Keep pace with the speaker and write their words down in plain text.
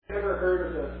Ever heard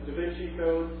of the Da Vinci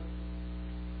Code?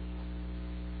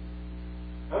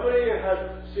 How many of you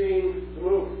have seen the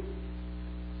movie?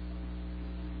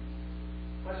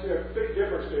 I see a big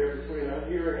difference there between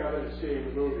hearing how and seeing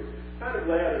the movie. Kind of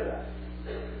glad of that.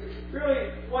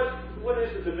 Really, what is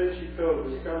the Da Vinci Code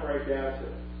when you come right down to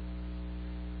it?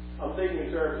 I'm thinking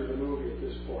in terms of the movie at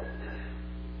this point.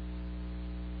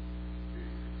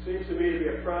 Seems to me to be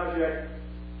a project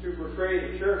to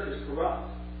portray the church as corrupt.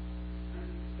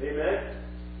 Amen?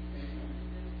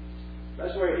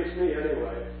 That's the way it hits me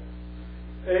anyway.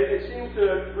 It seems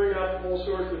to bring up all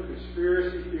sorts of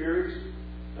conspiracy theories.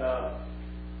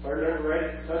 If I remember right,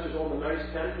 it touches on the Knights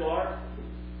Templar.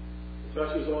 It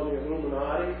touches on the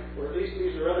Illuminati. Or at least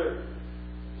these are other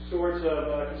sorts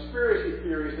of conspiracy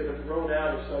theories that have grown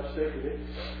out of such thinking. It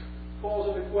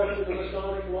calls into question the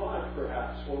Masonic Lodge,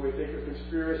 perhaps, when we think of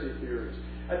conspiracy theories.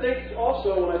 I think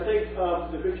also, when I think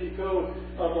of the Da Vinci Code,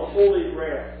 of the Holy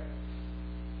Grail.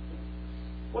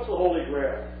 What's the Holy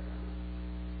Grail?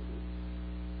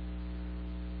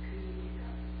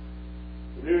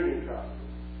 The Communion Cup.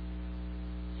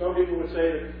 Some people would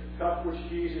say the cup which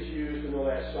Jesus used in the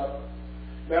Last Supper.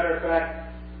 Matter of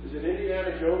fact, is it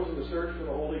Indiana Jones in the search for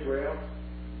the Holy Grail?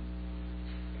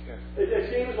 Okay. It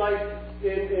seems like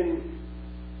in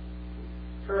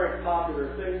current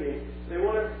popular thinking, they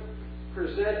want to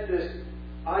present this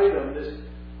item, this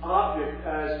object,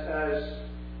 as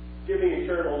giving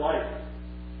eternal life.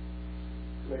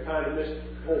 And they kind of miss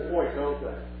the whole point, don't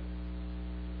they?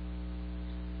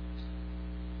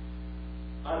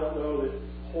 I don't know that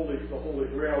the Holy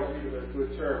Grail is even a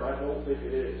good term. I don't think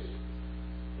it is.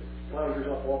 It conjures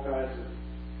up all kinds of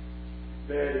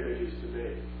bad images to me.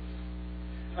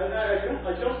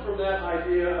 I jumped from that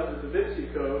idea of the Da Vinci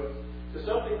Code to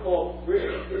something called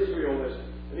British Israelism.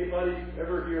 Anybody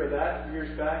ever hear of that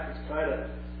years back? It's kind of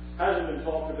hasn't been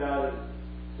talked about in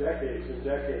decades and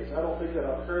decades. I don't think that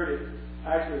I've heard it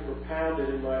actually propounded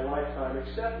in my lifetime,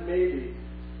 except maybe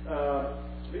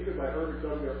speaking by Herbert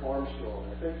W. Armstrong.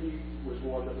 I think he was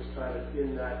one that was kind of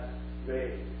in that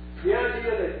vein. The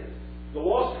idea that the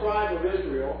lost tribe of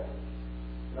Israel,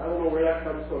 I don't know where that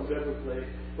comes from biblically,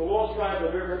 the lost tribe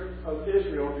of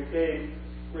Israel became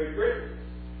Great Britain.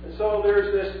 And so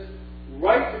there's this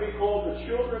right to be called the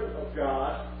children of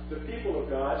God, the people of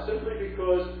God, simply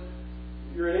because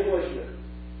you're an Englishman.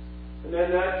 And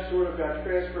then that sort of got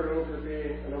transferred over to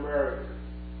being an American.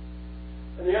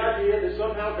 And the idea that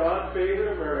somehow God favored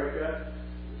America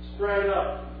sprang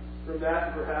up from that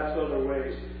and perhaps other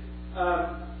ways.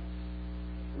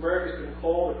 America's been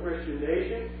called a Christian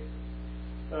nation.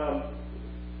 I'm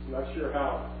not sure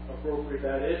how appropriate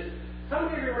that is. How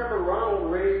many of you remember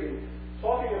Ronald Reagan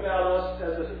talking about us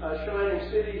as a shining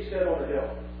city set on a hill?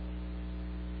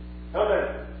 How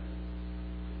many?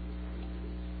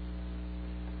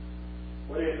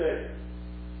 What do you think?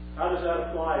 How does that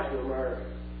apply to America?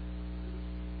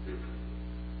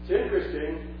 It's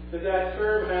interesting that that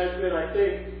term has been, I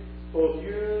think, both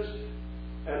used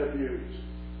and abused.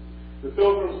 The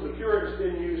Pilgrims, the Puritans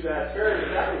didn't use that term,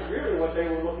 but that was really what they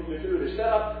were looking to do, to set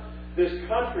up this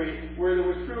country where there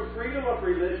was true freedom of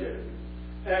religion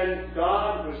and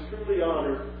God was truly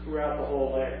honored throughout the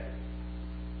whole land.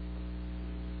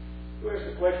 Who asked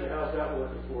the question, how's that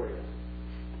working for you?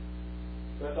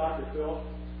 Is that Dr. Phil?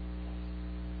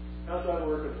 How's that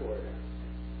working for you?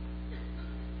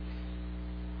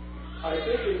 I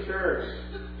think in terms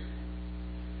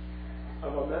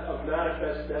of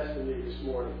manifest destiny this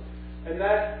morning. And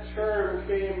that term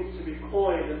came to be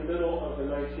coined in the middle of the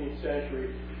 19th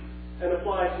century and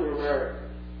applied to America.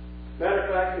 Matter of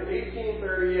fact, in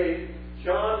 1838,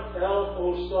 John L.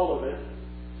 O'Sullivan,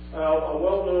 a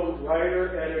well-known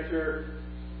writer, editor,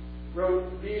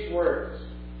 wrote these words: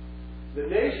 "The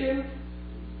nation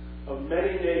of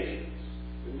many nations,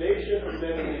 the nation of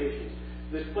many nations,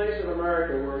 this place of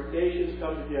America where nations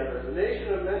come together, the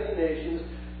nation of many nations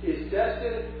is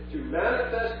destined to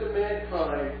manifest to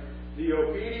mankind the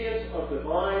obedience of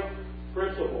divine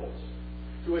principles,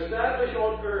 to establish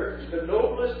on earth the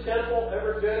noblest temple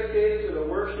ever dedicated to the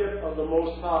worship of the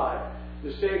Most High,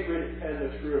 the sacred and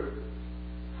the true."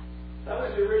 That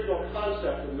was the original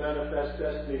concept of manifest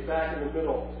destiny back in the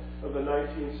middle of the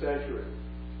 19th century.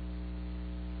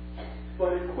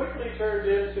 But it quickly turned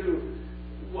into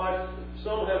what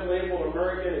some have labeled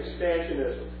American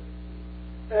expansionism.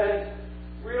 And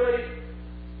really,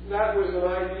 that was an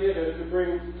idea to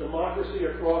bring democracy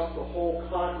across the whole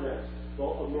continent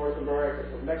of North America,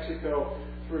 from Mexico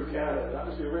through Canada. That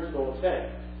was the original intent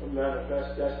of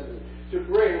Manifest Destiny, to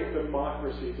bring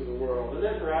democracy to the world, and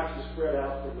then perhaps to spread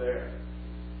out from there.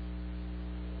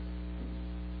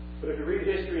 But if you read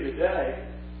history today,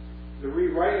 the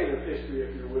rewriting of history,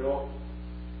 if you will,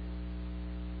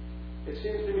 it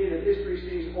seems to me that history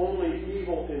sees only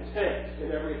evil intent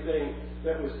in everything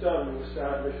that was done to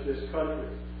establish this country.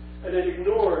 And it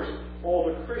ignores all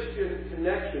the Christian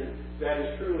connection that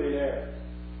is truly there.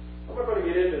 I'm not going to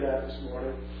get into that this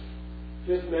morning.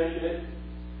 Just mention it.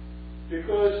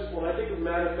 Because when I think of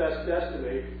manifest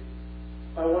destiny,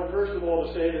 I want first of all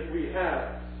to say that we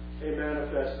have a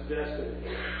manifest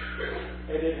destiny.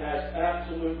 And it has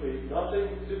absolutely nothing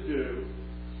to do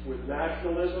with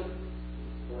nationalism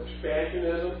or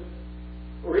expansionism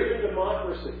or even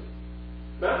democracy.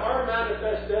 Our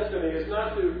manifest destiny is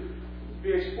not to be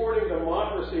exporting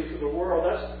democracy to the world.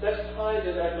 That's tied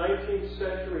to that 19th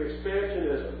century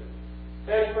expansionism.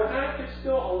 And perhaps it's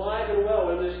still alive and well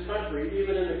in this country,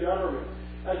 even in the government,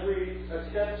 as we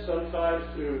attempt sometimes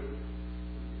to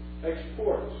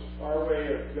export our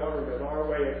way of government, our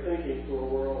way of thinking to a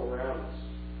world around us.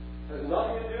 It has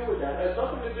nothing to do with that. It has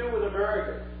nothing to do with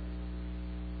America.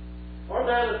 Our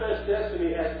manifest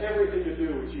destiny has everything to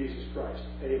do with Jesus Christ.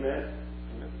 Amen?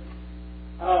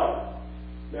 Our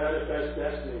manifest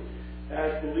destiny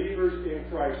as believers in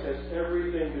Christ has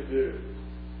everything to do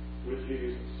with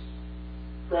Jesus.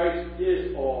 Christ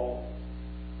is all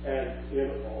and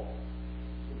in all.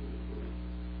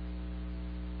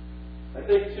 I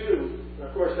think, too,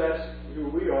 of course, that's who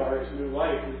we are as New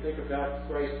Life. We think about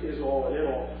Christ is all and in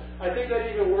all. I think that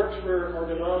even works for our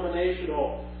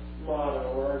denominational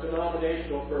motto or our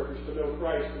denominational purpose, to know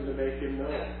Christ and to make Him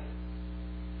known.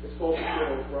 It's called to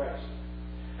know Christ.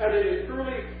 And it is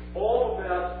truly all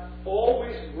about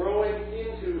always growing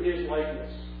into His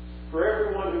likeness for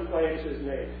everyone who claims His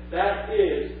name. That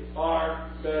is our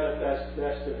manifest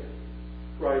destiny.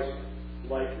 Christ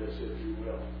likeness, if you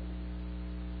will.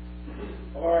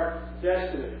 Our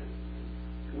destiny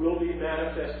will be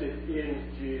manifested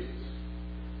in Jesus.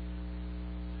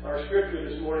 Our scripture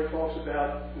this morning talks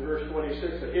about, in verse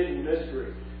 26, a hidden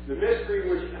mystery. The mystery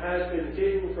which has been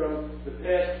hidden from the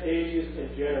past ages and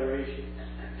generations.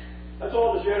 That's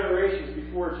all the generations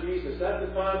before Jesus. That's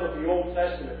the time of the Old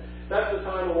Testament. That's the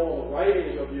time of all the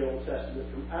writings of the Old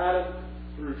Testament, from Adam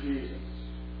through Jesus.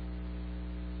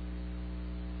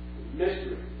 The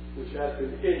mystery which has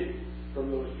been hidden from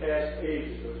those past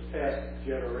ages, those past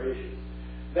generations.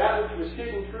 That which was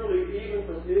hidden truly even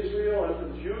from Israel and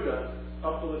from Judah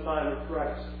up to the time of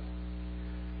Christ.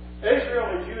 Israel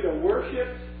and Judah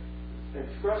worshipped and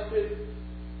trusted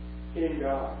in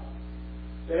God.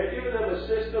 They had given them a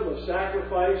system of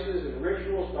sacrifices and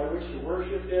rituals by which to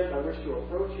worship Him, by which to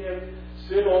approach Him,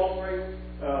 sin offering,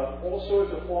 all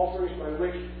sorts of offerings by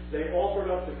which they offered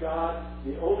up to God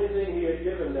the only thing He had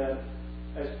given them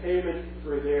as payment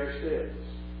for their sins.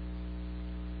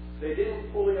 They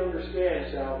didn't fully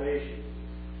understand salvation.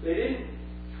 They didn't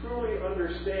truly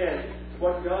understand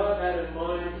what God had in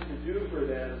mind to do for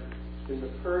them in the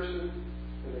person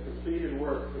and the completed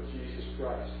work of Jesus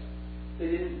Christ. They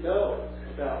didn't know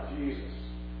about Jesus.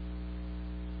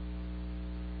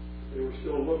 They were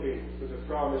still looking for the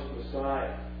promised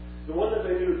Messiah, the one that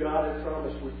they knew God had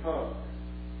promised would come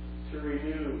to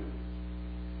renew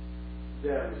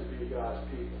them to be God's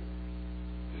people.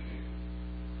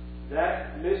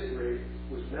 That mystery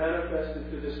was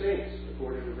manifested to the saints,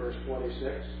 according to verse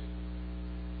 26.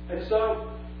 And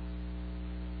so,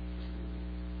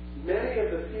 many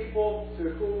of the people to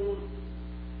whom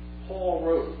Paul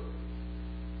wrote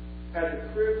had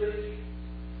the privilege,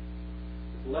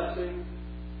 the blessing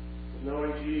of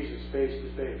knowing Jesus face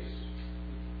to face,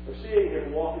 of seeing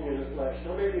Him walking in the flesh.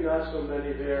 Now, maybe not so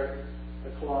many there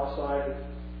at Colossae,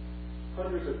 but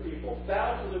hundreds of people,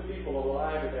 thousands of people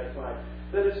alive at that time,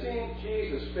 that had seen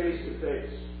Jesus face to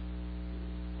face.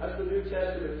 That's the New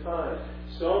Testament time.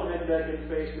 Some had met Him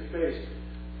face to face.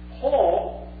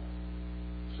 Paul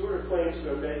sort of claims to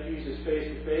have met Jesus face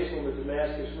to face on the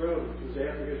Damascus Road, which was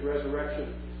after His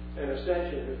resurrection and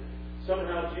ascension.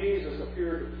 Somehow Jesus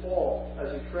appeared to Paul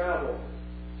as he traveled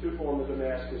on the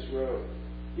Damascus Road.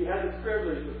 He had the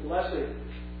privilege, the blessing,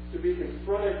 to be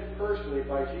confronted personally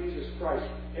by Jesus Christ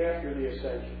after the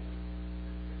ascension.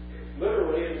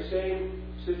 Literally in the same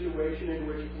situation in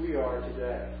which we are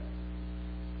today.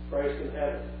 Christ in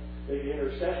heaven, making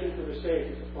intercession for the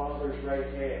saints at the Father's right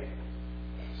hand.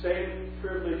 Same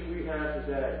privilege we have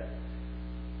today.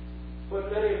 But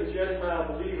many of the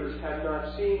Gentile believers have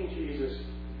not seen Jesus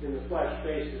in the flesh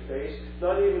face to face,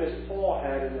 not even as Paul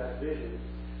had in that vision.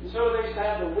 And so they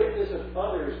have the witness of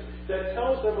others that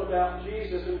tells them about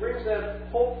Jesus and brings them,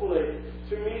 hopefully,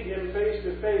 to meet Him face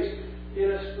to face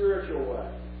in a spiritual way.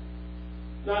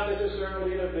 Not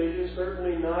necessarily in a vision,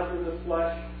 certainly not in the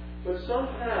flesh, but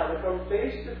somehow to come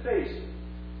face to face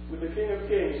with the King of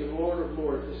Kings and Lord of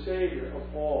Lords, the Savior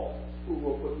of all who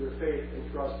will put their faith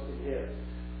and trust in Him.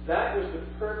 That was the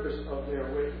purpose of their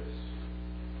witness.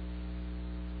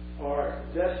 Our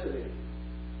destiny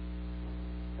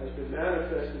has been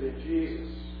manifested in Jesus,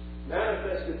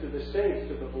 manifested to the saints,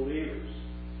 to the believers.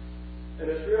 And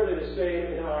it's really the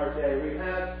same in our day. We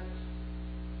have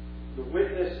the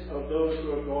witness of those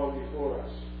who have gone before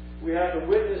us. We have the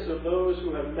witness of those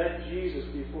who have met Jesus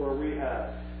before we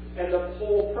have. And the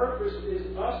whole purpose is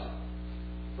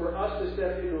for us to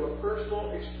step into a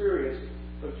personal experience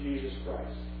of Jesus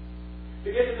Christ.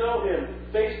 To get to know Him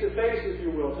face to face, if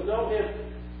you will. To know Him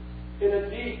in a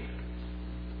deep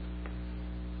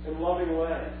and loving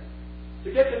way.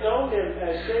 To get to know Him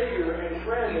as Savior and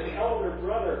friend and elder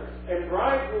brother and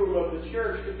bridegroom of the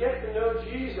church. To get to know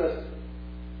Jesus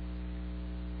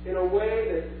in a way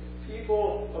that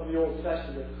people of the Old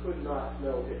Testament could not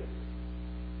know Him.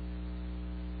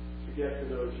 To get to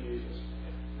know Jesus.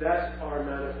 That's our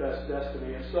manifest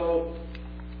destiny. And so,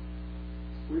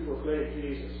 we proclaim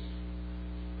Jesus.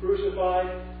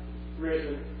 Crucified,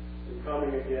 risen, and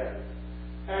coming again.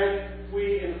 And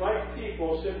we invite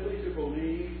people simply to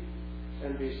believe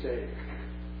and be saved.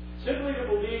 Simply to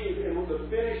believe in the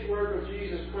finished work of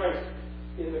Jesus Christ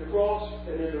in the cross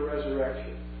and in the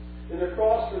resurrection. In the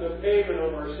cross for the payment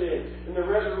of our sin. In the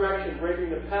resurrection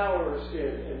breaking the power of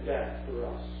sin and death for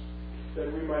us.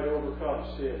 That we might overcome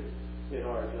sin in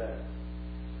our day.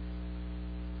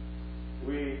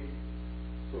 We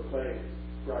proclaim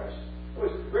Christ. That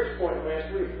was Rick's point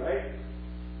last week, right?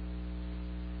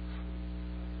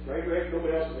 Right, Rick?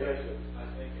 Nobody else has answered.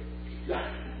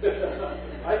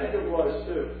 I think it was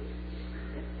too.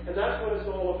 And that's what it's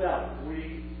all about.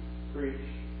 We preach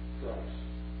Christ.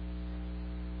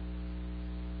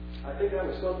 I think that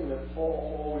was something that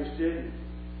Paul always did.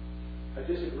 I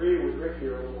disagree with Rick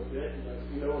here a little bit, and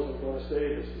he knows I'm going to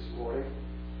say this morning.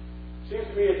 Seems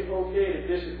to me it's okay to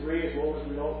disagree as long as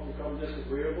we don't become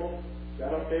disagreeable. Is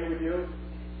that okay with you?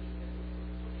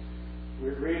 We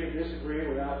agree to disagree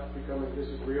without becoming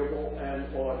disagreeable,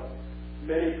 and on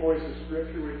many points of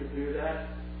Scripture we can do that.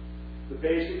 The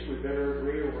basics, we better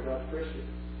agree or we're not Christian.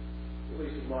 At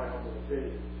least in my humble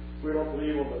opinion. We don't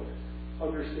believe on the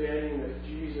understanding that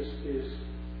Jesus is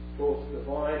both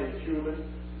divine and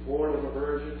human, born of a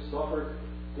virgin, suffered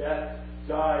death,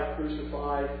 died,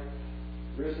 crucified,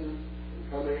 risen,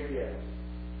 and coming again.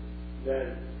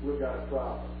 Then we've got a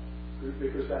problem.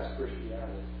 Because that's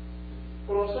Christianity.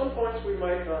 But on some points we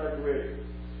might not agree.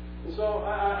 And so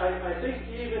I think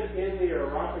even in the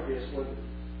Areopagus, when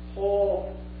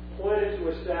Paul pointed to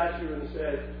a statue and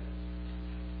said,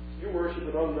 "You worship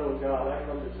an unknown God, I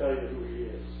come to tell you who He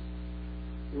is."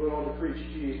 He went on to preach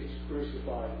Jesus,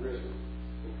 crucified, risen,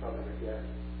 and coming again.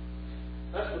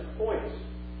 That's the point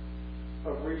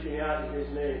of reaching out in His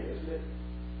name, isn't it?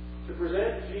 To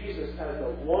present Jesus as the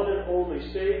one and only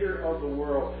Savior of the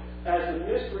world, as the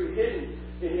mystery hidden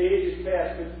in ages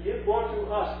past, but give brought to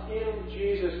us in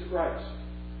Jesus Christ,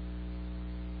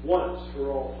 once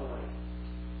for all time.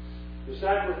 The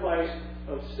sacrifice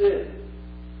of sin,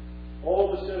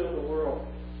 all the sin of the world,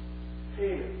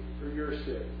 payment for your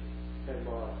sin and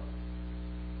mine.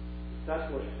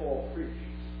 That's what Paul preached.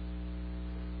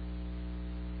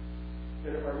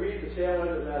 And if I read the tail end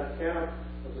of that account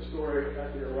of the story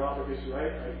at the Areopagus,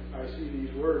 right, I see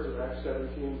these words in Acts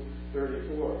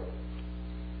 17:34.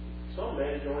 Some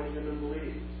men joined Him and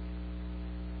believed.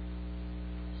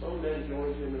 Some men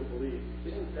joined Him and believed.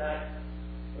 Isn't that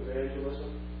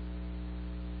evangelism?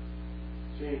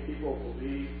 Seeing people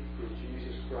believe in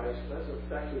Jesus Christ, that's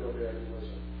effective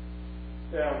evangelism.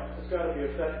 Now, it's got to be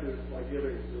effective by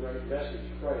giving the right message.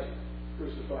 Christ,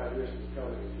 crucified, risen,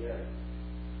 coming again.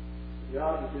 The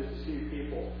object is to see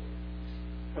people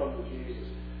come to Jesus.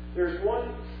 There's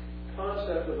one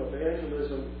concept of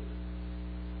evangelism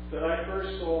that I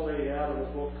first saw laid out in a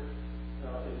book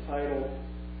entitled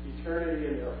Eternity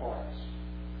in Their Hearts.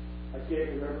 I can't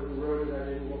remember who wrote it. I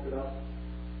didn't look it up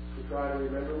to try to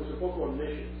remember. It was a book on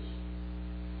missions.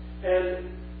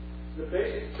 And the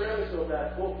basic premise of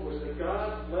that book was that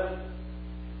God left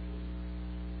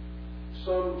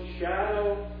some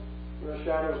shadow,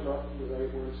 shadow is not the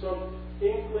right word, some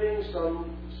inkling,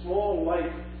 some small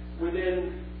light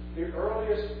within the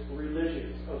earliest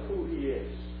religions of who He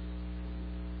is.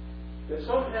 That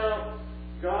somehow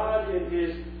God, in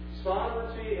His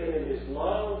sovereignty and in His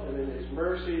love and in His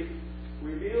mercy,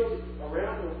 revealed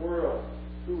around the world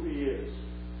who He is.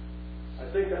 I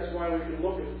think that's why we can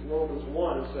look at Romans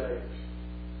 1 and say,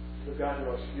 we've got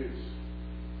no excuse.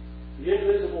 The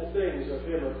invisible things of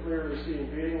Him are clearly seen,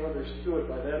 being understood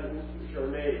by them which are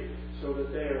made, so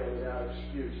that they are without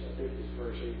excuse. I think it's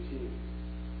verse 18.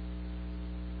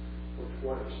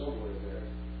 or 20, somewhere there.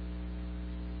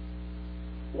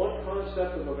 One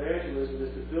concept of evangelism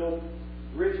is to build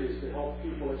bridges to help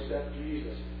people accept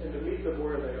Jesus and to meet them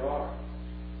where they are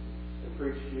and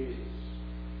preach Jesus.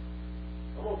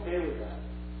 I'm okay with that,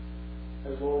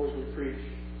 as long as we preach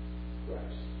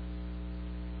Christ,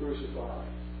 crucified,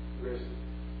 risen,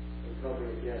 and coming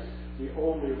again, the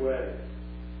only way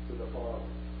to the Father.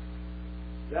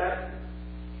 That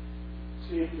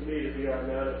seems to me to be our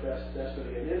manifest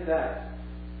destiny, and in that,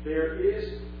 there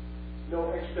is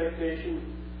no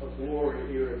expectation of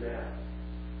glory here and now.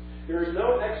 There is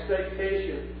no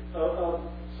expectation of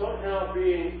somehow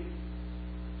being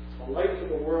a light to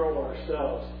the world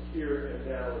ourselves here and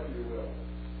now, if you will.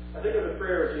 I think of the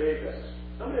prayer of Jabez.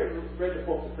 How many have read the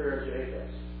book, The Prayer of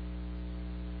Jabez?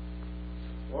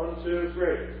 1, 2,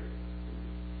 3.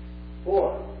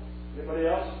 4. Anybody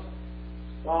else?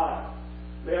 5.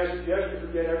 May I suggest you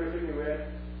forget everything you read?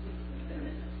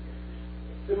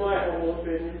 In my humble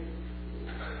opinion,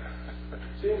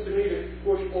 seems to me to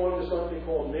push on to something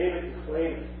called name it and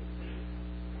claim it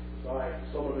by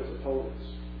some of his opponents.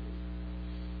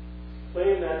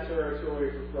 Claim that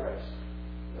territory for Christ.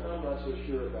 I'm not so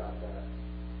sure about that.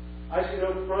 I see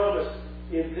no promise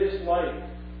in this light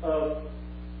of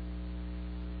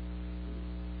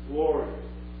glory.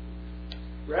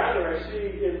 Rather, I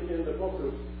see in the book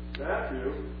of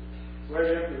Matthew,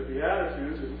 right after the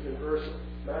Beatitudes, in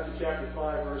Matthew chapter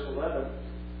 5, verse 11,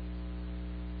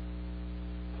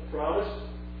 a promise,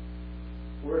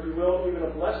 or if you will, even a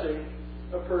blessing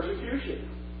of persecution.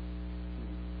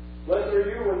 Blessed are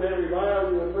you when men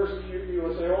revile you and persecute you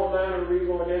and say all manner of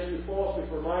evil against you falsely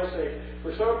for my sake.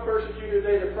 For so persecuted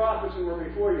they the prophets who were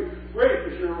before you.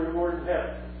 Great is your reward in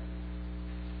heaven.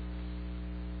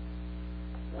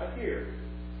 Not here.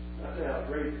 Not now.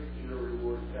 Great is your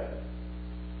reward in heaven.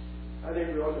 I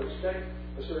think we ought to expect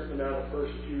a certain amount of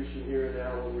persecution here and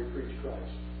now when we preach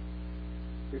Christ.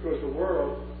 Because the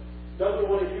world doesn't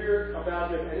want to hear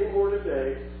about him any more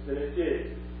today than it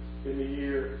did in the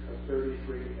year of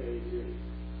 33 AD.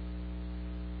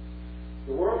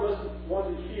 The world doesn't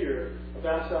want to hear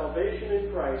about salvation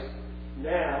in Christ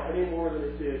now any more than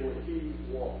it did when he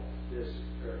walked this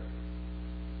earth.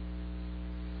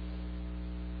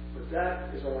 But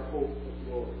that is our hope of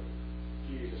glory,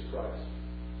 Jesus Christ.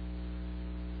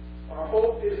 Our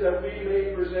hope is that we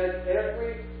may present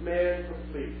every man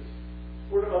complete.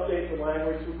 We're to update the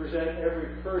language to present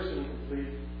every person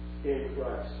complete in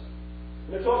Christ.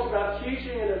 And it talks about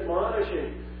teaching and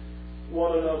admonishing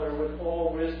one another with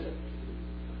all wisdom.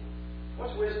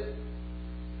 What's wisdom?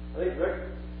 I think Rick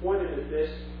pointed at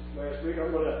this last week.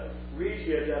 I'm going to read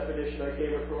you a definition I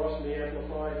came across in the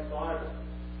Amplified Bible.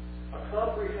 A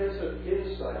comprehensive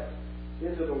insight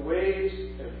into the ways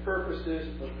and purposes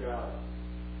of God.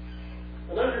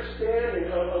 An understanding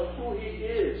of who He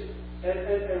is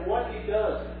and what He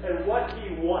does and what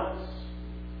He wants.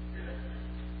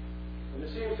 And it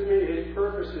seems to me His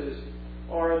purposes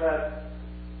are that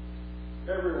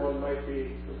everyone might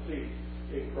be complete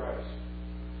in Christ.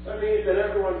 That means that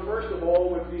everyone, first of all,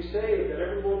 would be saved, that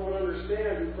everyone would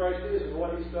understand who Christ is and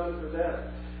what He's done for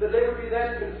them. That they would be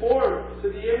then conformed to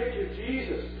the image of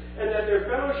Jesus, and that their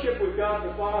fellowship with God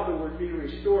the Father would be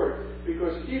restored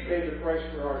because He paid the price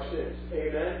for our sins.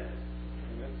 Amen?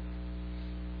 Amen.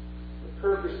 The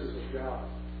purposes of God.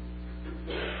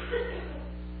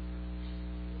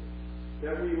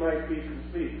 That we might be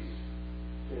complete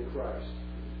in Christ.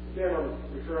 Again, I'm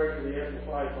referring to the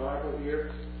Amplified Bible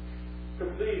here.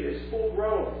 Complete is full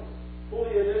grown,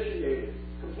 fully initiated,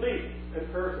 complete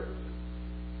and perfect.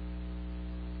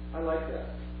 I like that.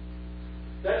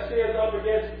 That stands up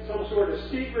against some sort of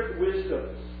secret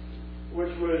wisdom,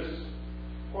 which was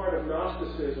part of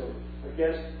Gnosticism,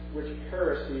 against which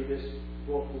heresy this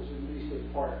book was at least in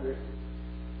part written.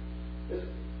 It's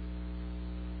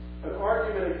an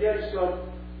argument against some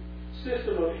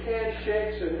system of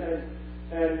handshakes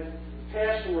and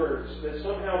passwords that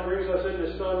somehow brings us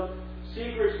into some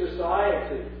secret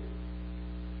society.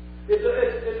 It's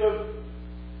a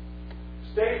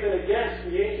statement against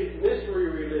the ancient mystery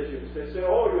religions that say,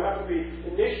 oh, you have to be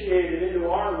initiated into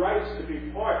our rites to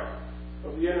be part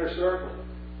of the inner circle.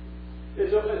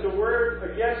 It's a word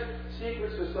against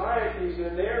secret societies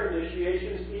and their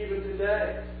initiations even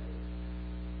today.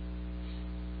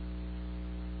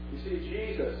 You see,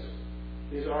 Jesus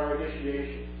is our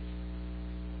initiation.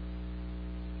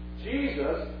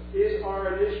 Jesus is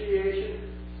our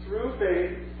initiation through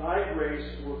faith. By grace,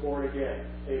 we're born again.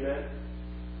 Amen?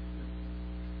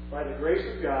 By the grace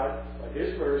of God, by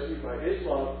His mercy, by His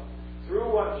love,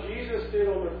 through what Jesus did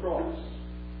on the cross,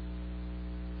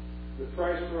 the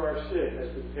price for our sin has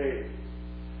been paid.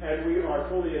 and we are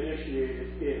fully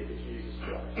initiated into Jesus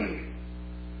Christ.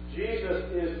 Jesus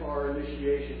is our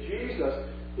initiation. Jesus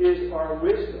is our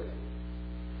wisdom.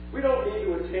 We don't need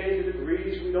to attain to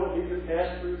degrees. We don't need to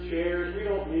pass through chairs. We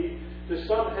don't need to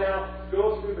somehow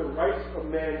go through the rites of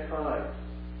mankind.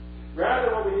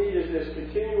 Rather, what we need is this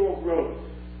continual growth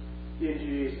in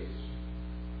Jesus.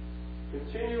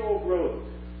 Continual growth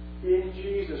in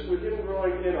Jesus, with Him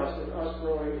growing in us and us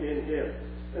growing in Him.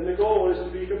 And the goal is to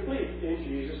be complete in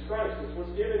Jesus Christ. That's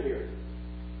what's given here.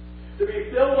 To be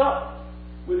filled up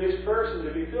with His person,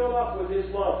 to be filled up with His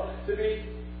love, to be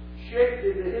shaped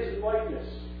into His likeness,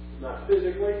 not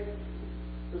physically,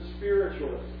 but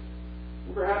spiritually,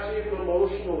 and perhaps even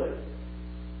emotionally.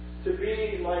 To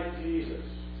be like Jesus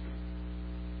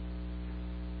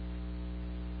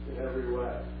in every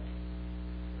way.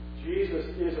 Jesus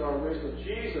is our wisdom.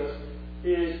 Jesus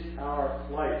is our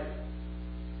life.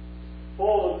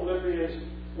 Paul in Philippians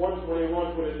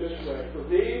 1:21 put it this way: for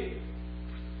me,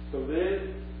 to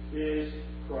live is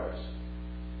Christ.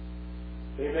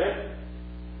 Amen?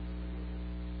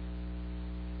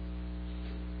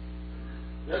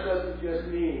 That doesn't just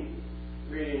mean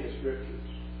reading the Scriptures.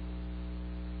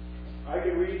 I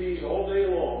can read these all day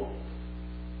long.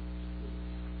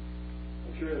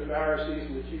 I'm sure the Pharisees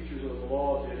and the teachers of the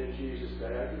law did in Jesus'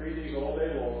 day. I can read these all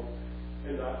day long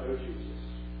and not know Jesus.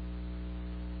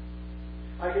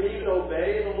 I can even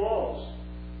obey the laws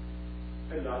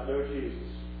and not know Jesus.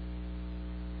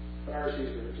 Pharisees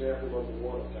are an example of the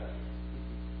one of that.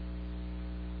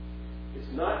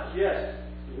 It's not just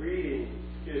reading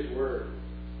His Word.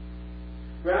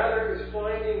 Rather, it's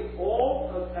finding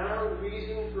all of our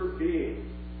reason for being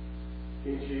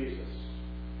in Jesus.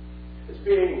 It's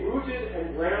being rooted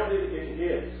and grounded in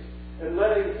Him and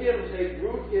letting Him take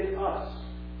root in us.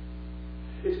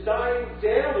 It's dying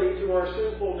daily to our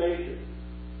sinful nature.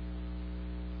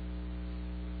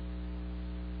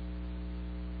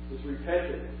 It's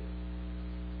repenting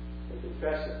and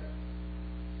confessing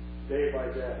day by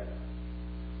day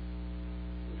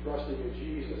and trusting in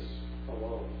Jesus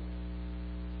alone.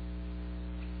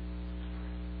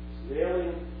 It's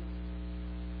nailing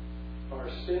our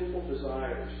sinful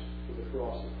desires to the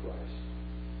cross of Christ.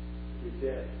 To be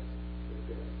dead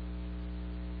to death.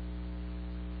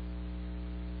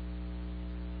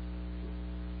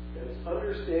 And it's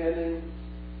understanding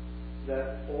that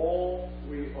all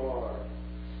we are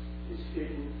is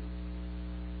hidden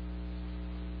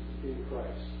in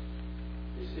Christ.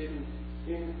 Is hidden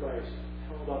in Christ,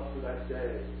 held up for that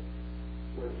day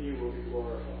when He will be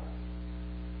glorified.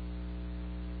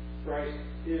 Christ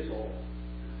is all.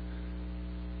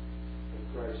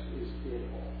 And Christ is in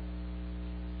all.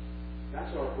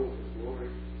 That's our hope of glory.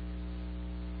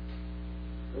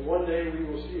 And one day we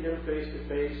will see Him face to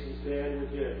face and stand with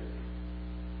Him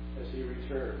as He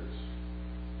returns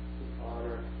in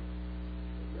honor,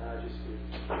 majesty,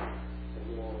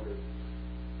 and glory,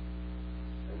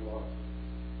 and love.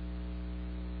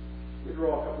 Let me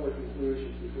draw a couple of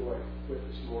conclusions before I quit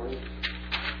this morning.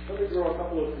 Let me draw a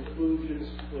couple of conclusions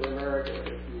for America,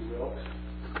 if you will.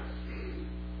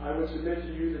 I would submit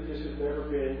to you that this has never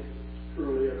been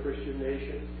truly a Christian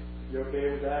nation. You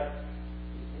okay with that?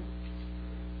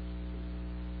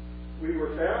 We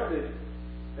were founded,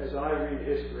 as I read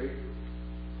history,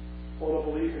 on a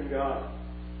belief in God.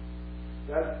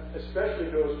 That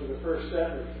especially goes for the first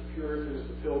settlers, the Puritans,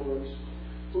 the Pilgrims,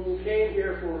 who came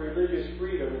here for religious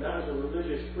freedom, and that was a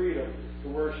religious freedom to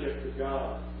worship the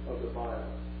God of the Bible,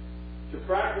 to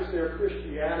practice their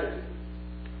Christianity.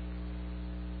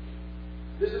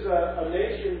 This is a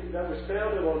nation that was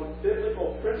founded on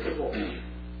biblical principles.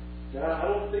 Now, I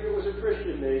don't think it was a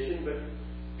Christian nation, but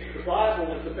the Bible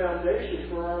was the foundation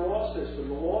for our law system.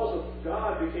 The laws of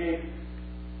God became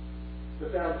the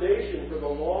foundation for the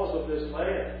laws of this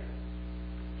land.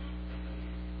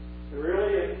 And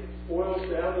really, it boils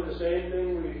down to the same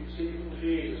thing we see from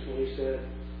Jesus when He said,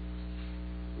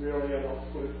 really, I'll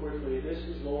put it quickly, this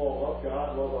is law: love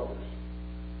God, love others.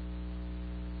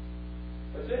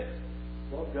 That's it.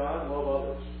 Love God, love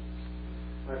others.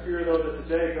 I fear, though, that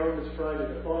today government's trying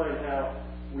to define how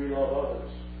we love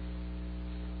others.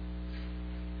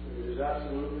 It is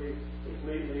absolutely,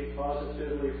 completely,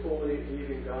 positively, fully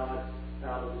leaving God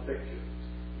out of the picture.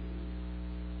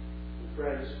 And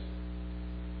friends,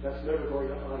 that's never going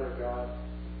to honor God.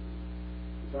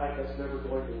 In fact, that's never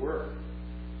going to work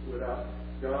without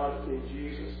God in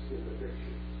Jesus in the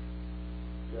picture.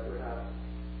 Never happened.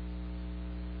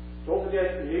 Don't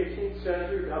forget, in the 18th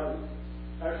century,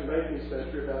 actually 19th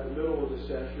century, about the middle of the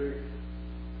century,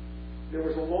 there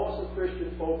was a loss of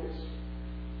Christian focus.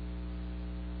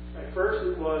 At first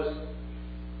it was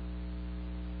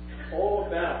all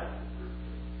about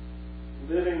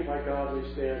living by godly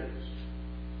standards.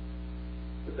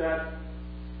 But that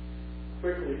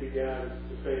quickly began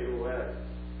to fade away.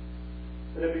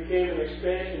 And it became an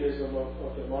expansionism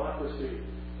of democracy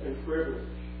and privilege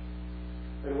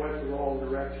and went the wrong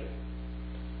direction.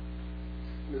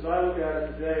 And as I look at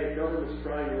it today, government's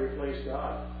trying to replace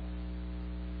God.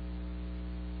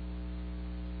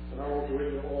 And I won't go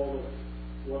into all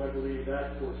of what I believe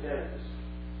that portends.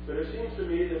 But it seems to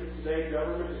me that today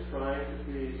government is trying to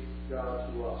be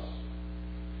God to us.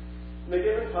 And they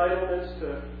give entitlements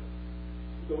to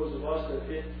those of us that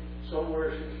hit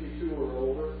somewhere 62 or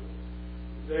older.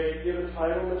 They give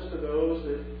entitlements to those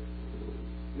that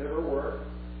never work.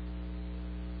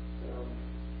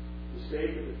 The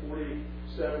statement that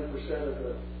 47% of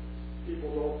the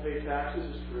people don't pay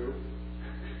taxes is true.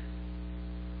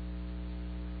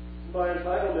 By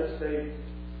entitlements, they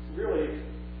really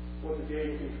want to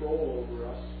gain control over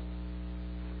us.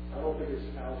 I don't think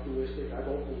it's altruistic. I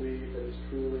don't believe that it's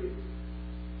truly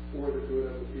for the good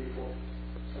of the people.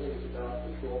 I think it's about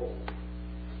control.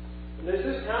 And as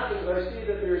this happens, I see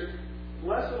that there's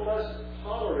less and less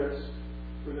tolerance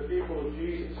for the people of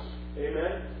Jesus.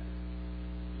 Amen?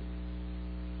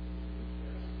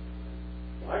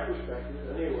 My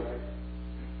perspective, anyway.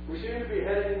 We seem to be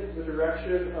heading in the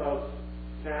direction of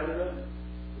Canada,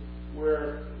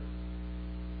 where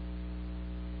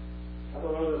I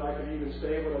don't know that I could even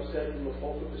say what I said from the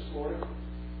pulpit this morning.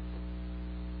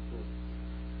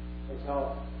 That's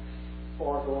how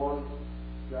far gone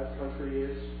that country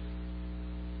is.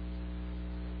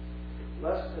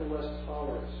 Less and less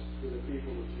tolerance for the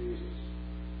people of Jesus.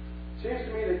 It seems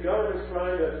to me that government's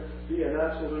trying to be an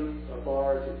absolute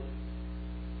authority.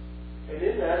 And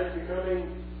in that, it's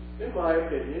becoming, in my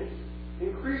opinion,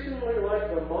 increasingly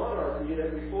like the monarchy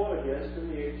that we fought against in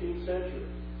the 18th century.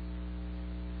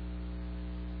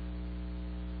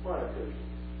 My opinion.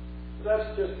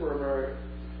 That's just for America.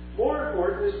 More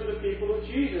important is for the people of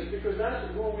Jesus, because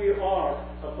that's who we are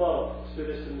above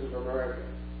citizens of America.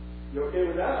 You okay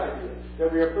with that idea?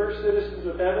 That we are first citizens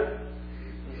of heaven,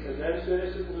 and then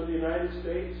citizens of the United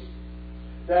States?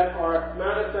 That our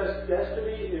manifest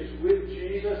destiny is with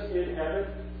Jesus in heaven,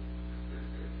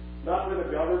 not with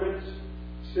a government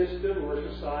system or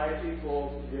society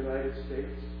called the United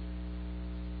States?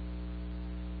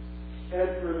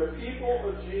 And for the people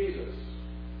of Jesus,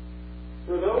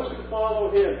 for those who follow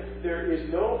Him, there is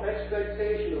no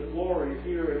expectation of glory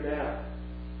here and now.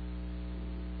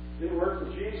 It didn't work for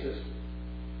Jesus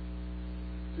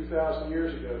 2,000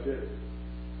 years ago, did it?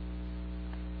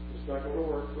 It's not going to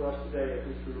work for us today if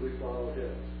we truly follow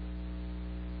Him.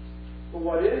 But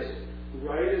what is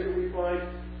right is that we find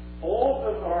all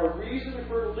of our reason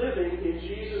for living in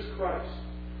Jesus Christ.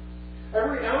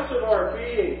 Every ounce of our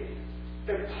being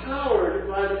empowered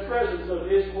by the presence of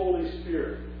His Holy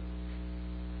Spirit.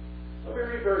 Let me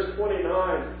read verse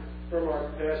 29 from our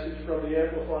passage from the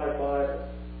Amplified Bible.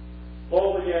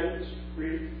 Paul begins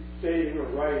stating or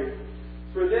writing,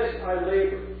 "For this I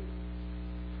labor,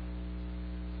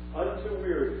 unto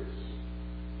weariness,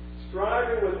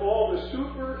 striving with all the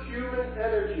superhuman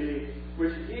energy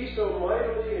which He so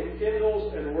mightily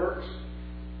enkindles and works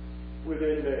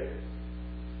within me."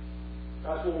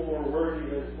 That's a little more wordy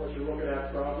than what you're looking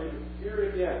at probably. Hear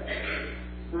it again.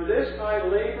 "For this I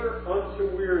labor unto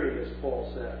weariness,"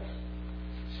 Paul says.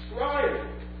 Striving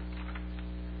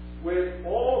with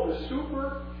all the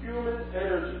superhuman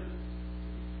energy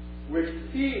which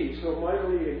He so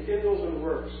mightily enkindles and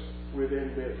works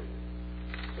within me,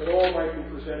 that all might be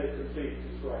presented complete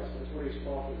in Christ. That's what he's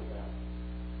talking about.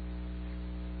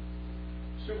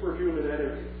 Superhuman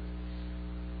energy.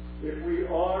 If we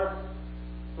are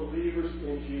believers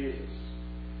in Jesus,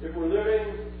 if we're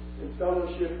living in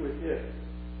fellowship with Him,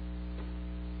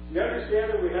 you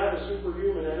understand that we have a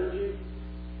superhuman energy?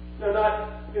 No,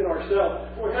 not in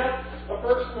ourselves. We have a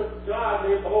person of God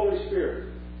named the Holy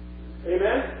Spirit.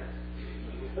 Amen?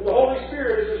 And the Holy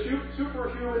Spirit is a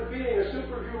superhuman being, a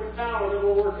superhuman power that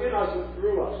will work in us and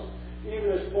through us, even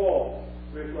as Paul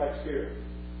reflects here.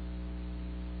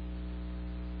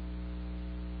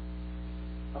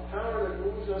 A power that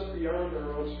moves us beyond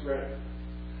our own strength.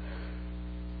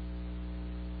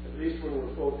 At least when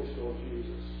we're focused on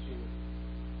Jesus.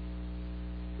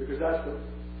 Because that's the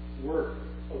work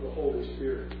of the Holy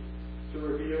Spirit, to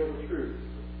reveal the truth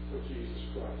of Jesus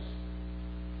Christ.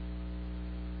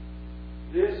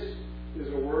 This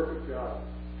is a work of God.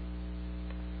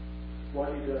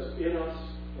 What He does in us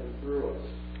and through us.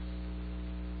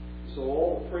 So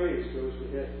all the praise goes to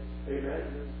Him. Amen?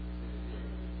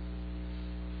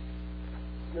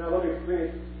 Now let me bring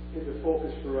it into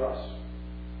focus for us.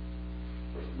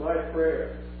 My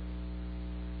prayer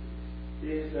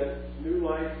is that New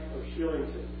Life of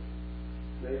Shillington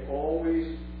may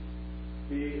always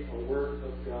be a work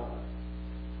of God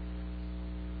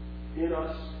in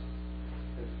us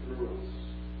and through us.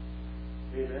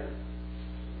 Amen.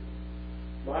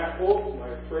 My hope, my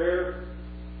prayer,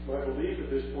 my belief at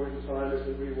this point in time is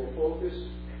that we will focus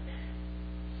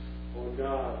on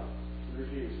God through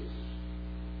Jesus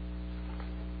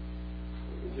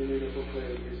and continue to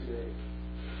proclaim His name.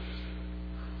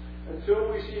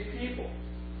 Until we see people,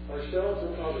 ourselves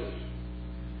and others,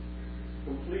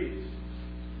 complete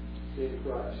in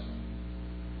Christ.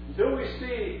 Until we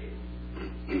see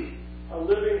a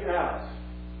living out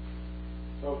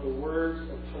of the words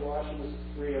of Colossians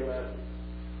 3:11.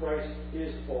 Christ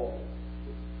is all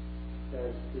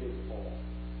and is all.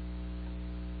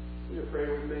 Will you pray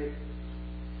with me?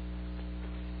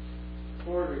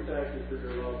 Lord, we thank you for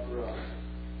your love for us.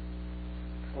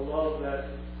 A love that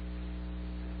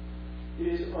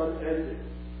is unending.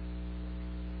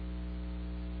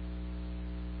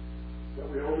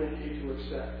 That we only need to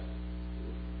accept.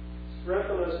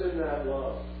 Strengthen us in that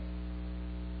love,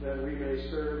 that we may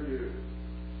serve you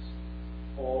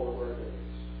all of our days.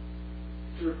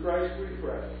 Through Christ we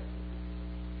pray.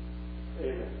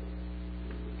 Amen.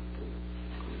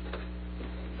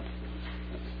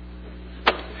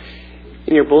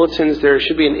 In your bulletins, there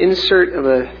should be an insert of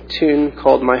a tune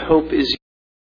called My Hope Is